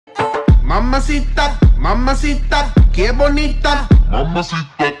Mamacita, mamacita, qué bonita.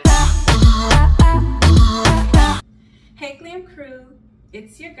 Mamacita. Hey Glam Crew,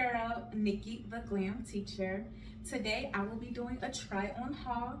 it's your girl, Nikki the Glam Teacher. Today I will be doing a try on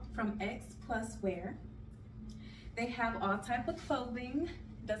haul from Xpluswear. They have all type of clothing,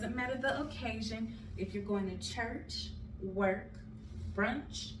 doesn't matter the occasion. If you're going to church, work,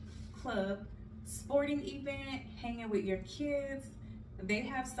 brunch, club, sporting event, hanging with your kids, they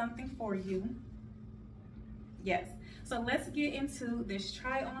have something for you. Yes, so let's get into this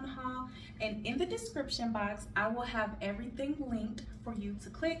try on haul, and in the description box I will have everything linked for you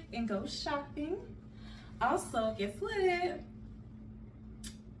to click and go shopping. Also, guess what?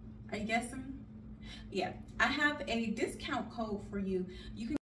 Are you guessing? Yeah, I have a discount code for you. You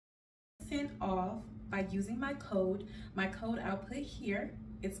can get 10% off by using my code. My code I'll put here.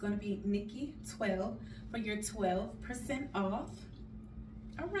 It's going to be Nikki12 for your 12% off.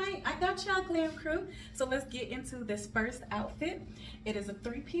 All right, I got y'all, Glam Crew. So let's get into this first outfit. It is a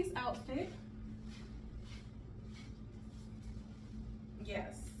three-piece outfit.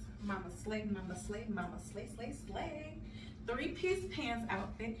 Yes, mama slay, mama slay, mama slay, slay, slay. Three-piece pants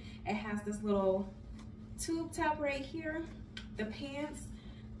outfit. It has this little tube top right here, the pants,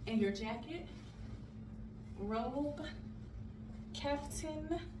 and your jacket, robe,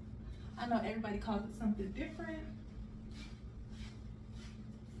 kaftan. I know everybody calls it something different.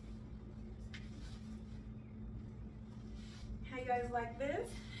 How you guys like this?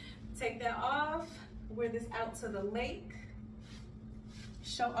 Take that off, wear this out to the lake,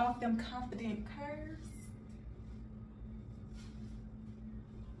 show off them confident curves.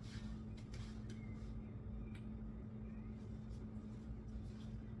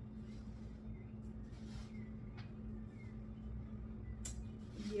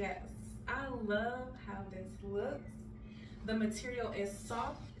 Yes, I love how this looks. The material is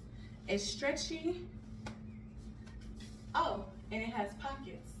soft, it's stretchy. Oh, and it has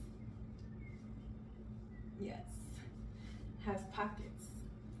pockets. Yes, has pockets.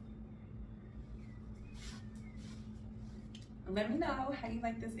 Let me know how you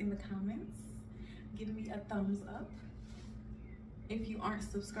like this in the comments. Give me a thumbs up. If you aren't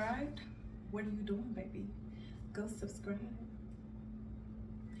subscribed, what are you doing, baby? Go subscribe.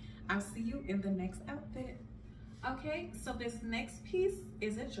 I'll see you in the next outfit. Okay, so this next piece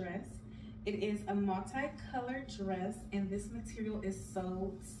is a dress. It is a multicolored dress, and this material is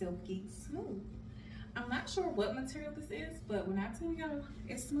so silky smooth. I'm not sure what material this is, but when I tell y'all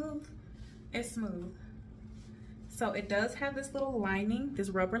it's smooth, it's smooth. So it does have this little lining,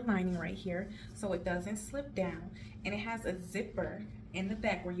 this rubber lining right here, so it doesn't slip down. And it has a zipper in the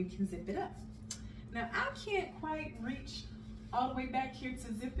back where you can zip it up. Now I can't quite reach all the way back here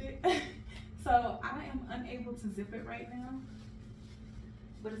to zip it, so I am unable to zip it right now.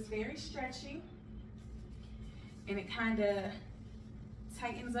 But it's very stretchy, and it kind of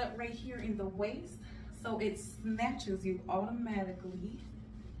tightens up right here in the waist, so it snatches you automatically.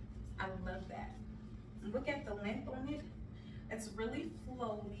 I love that. Look at the length on it. It's really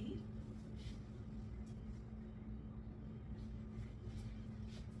flowy.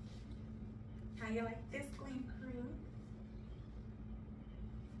 How you like this, Glam Crew?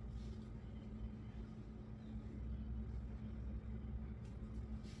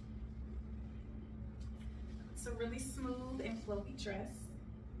 It's a really smooth and flowy dress.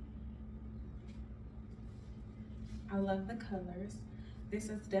 I love the colors. This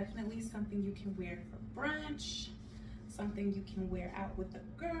is definitely something you can wear for brunch, something you can wear out with the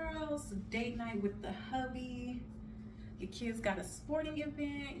girls, date night with the hubby. Your kids got a sporting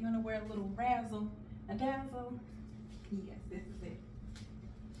event, you want to wear a little razzle, a dazzle. Yes, this is it.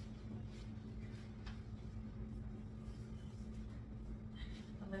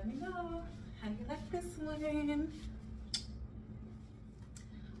 Let me know how you like this one.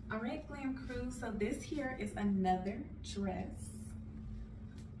 All right, Glam Crew, so this here is another dress.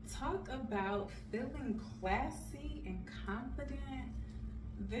 Talk about feeling classy and confident.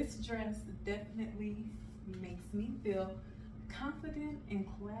 This dress definitely makes me feel confident and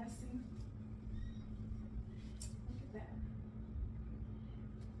classy. Look at that.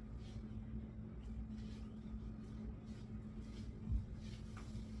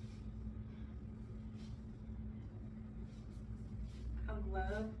 I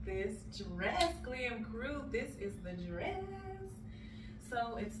love this dress, Glam Crew. This is the dress.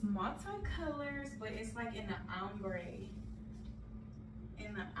 So it's multicolors, but it's like in the ombre.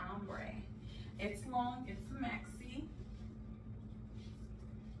 In the ombre. It's long, it's maxi.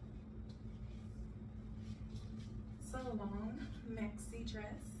 So long, maxi dress.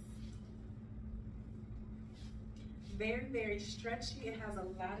 very, very stretchy. It has a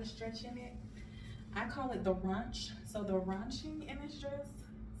lot of stretch in it. I call it the runch. So the runching in this dress,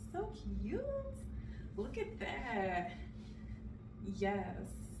 so cute. Look at that. Yes.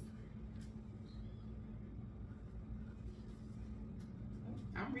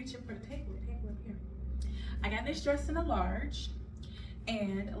 I'm reaching for the table up here. I got this dress in a large,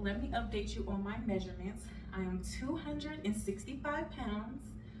 and let me update you on my measurements. I am 265 pounds,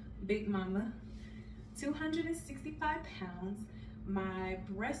 big mama, 265 pounds. My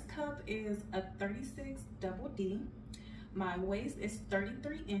breast cup is a 36 double D. My waist is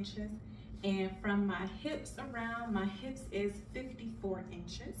 33 inches, and from my hips around, my hips is 54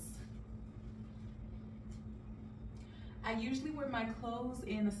 inches. I usually wear my clothes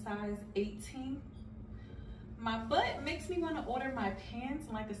in a size 18. My butt makes me want to order my pants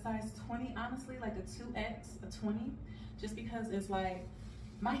in like a size 20, honestly, like a 2X, a 20, just because it's like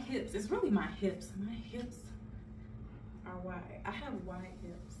my hips, it's really my hips. My hips are wide. I have wide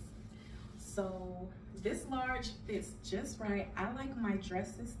hips. So this large fits just right. I like my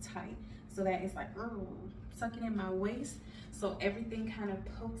dresses tight so that it's like sucking in my waist, so everything kind of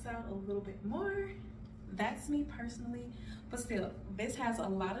pokes out a little bit more. That's me personally, but still, this has a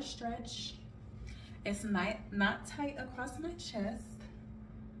lot of stretch. It's not tight across my chest.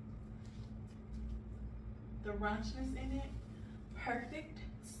 The raunchiness in it, perfect,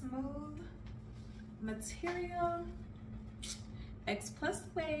 smooth material.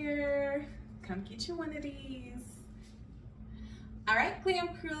 Xpluswear, come get you one of these. All right, Glam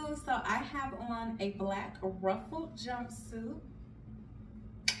Crew, so I have on a black ruffled jumpsuit.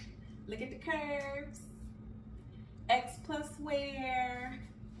 Look at the curves. Xpluswear.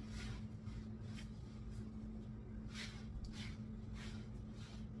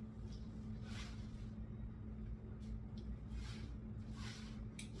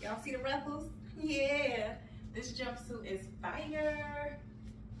 Y'all see the ruffles? Yeah, this jumpsuit is fire.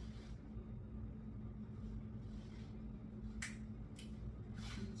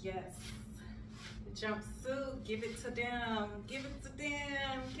 Yes, the jumpsuit, give it to them, give it to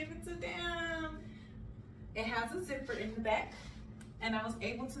them, give it to them. It has a zipper in the back, and I was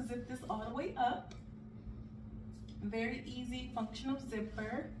able to zip this all the way up. Very easy, functional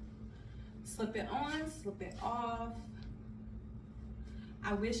zipper. Slip it on, slip it off.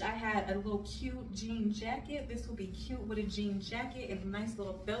 I wish I had a little cute jean jacket. This would be cute with a jean jacket and a nice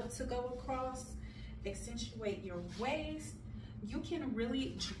little belt to go across. Accentuate your waist. You can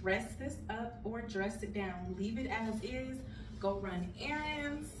really dress this up or dress it down. Leave it as is. Go run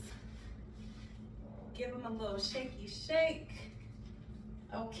errands. Give them a little shaky shake.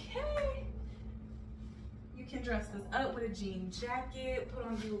 Okay. You can dress this up with a jean jacket. Put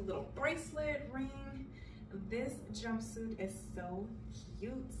on you a little bracelet, ring. This jumpsuit is so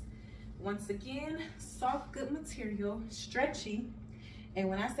cute. Once again, soft, good material, stretchy. And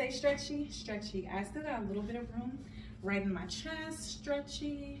when I say stretchy, stretchy, I still got a little bit of room right in my chest,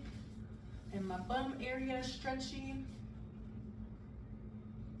 stretchy, and my bum area, stretchy.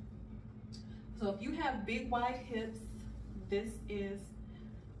 So if you have big, wide hips, this is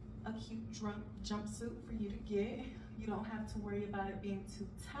a cute jumpsuit for you to get. You don't have to worry about it being too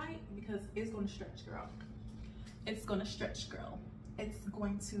tight because it's gonna stretch, girl. It's gonna stretch, girl. It's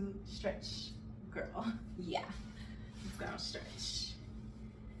going to stretch, girl. Yeah, it's gonna stretch.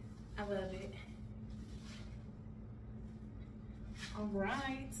 I love it. All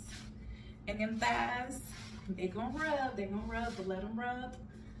right, and then thighs, they're gonna rub, but let them rub.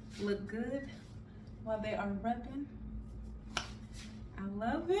 Look good while they are rubbing. I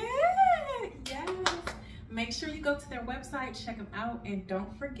love it, yes. Make sure you go to their website, check them out, and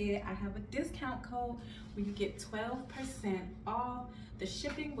don't forget, I have a discount code where you get 12% off. The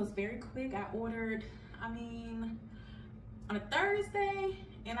shipping was very quick. I ordered, on a Thursday,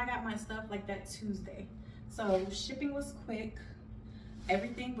 and I got my stuff like that Tuesday. So shipping was quick.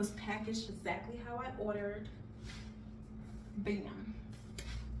 Everything was packaged exactly how I ordered. Bam,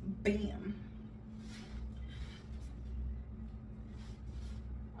 bam.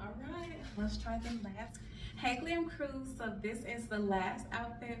 All right, let's try the last. Hey Glam Crew, so this is the last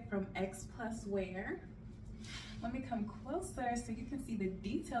outfit from Xpluswear. Let me come closer so you can see the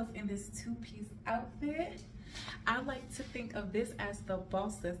details in this two-piece outfit. I like to think of this as the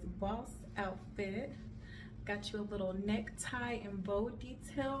boss's boss outfit. Got you a little necktie and bow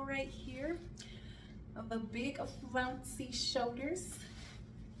detail right here. The big flouncy shoulders.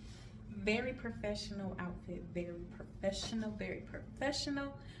 Very professional outfit, very professional, very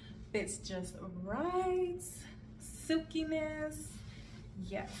professional. Fits just right. Silkiness,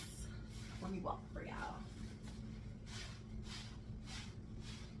 yes. Let me walk for y'all.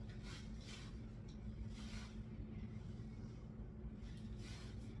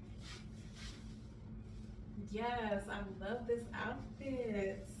 Yes, I love this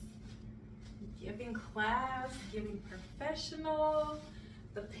outfit. Giving class, giving professional.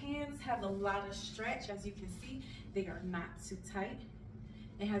 The pants have a lot of stretch. As you can see, they are not too tight.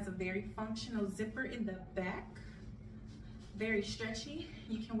 It has a very functional zipper in the back. Very stretchy.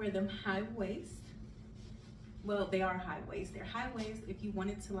 You can wear them high waist. Well, they are high waist. They're high waist if you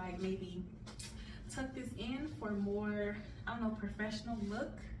wanted to like maybe tuck this in for a more, I don't know, professional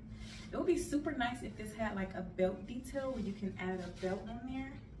look. It would be super nice if this had like a belt detail where you can add a belt on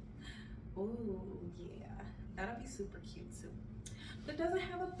there. Oh yeah, that'll be super cute too. But it doesn't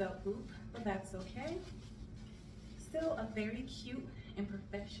have a belt loop, but that's okay. Still a very cute and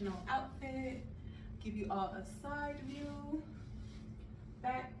professional outfit. Give you all a side view,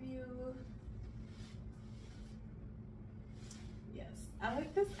 back view. Yes, I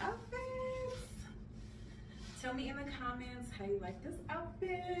like this outfit. Tell me in the comments how you like this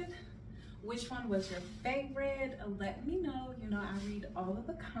outfit. Which one was your favorite? Let me know. You know, I read all of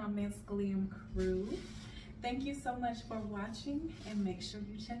the comments, Glam Crew. Thank you so much for watching, and make sure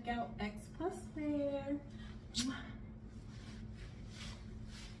you check out Xpluswear.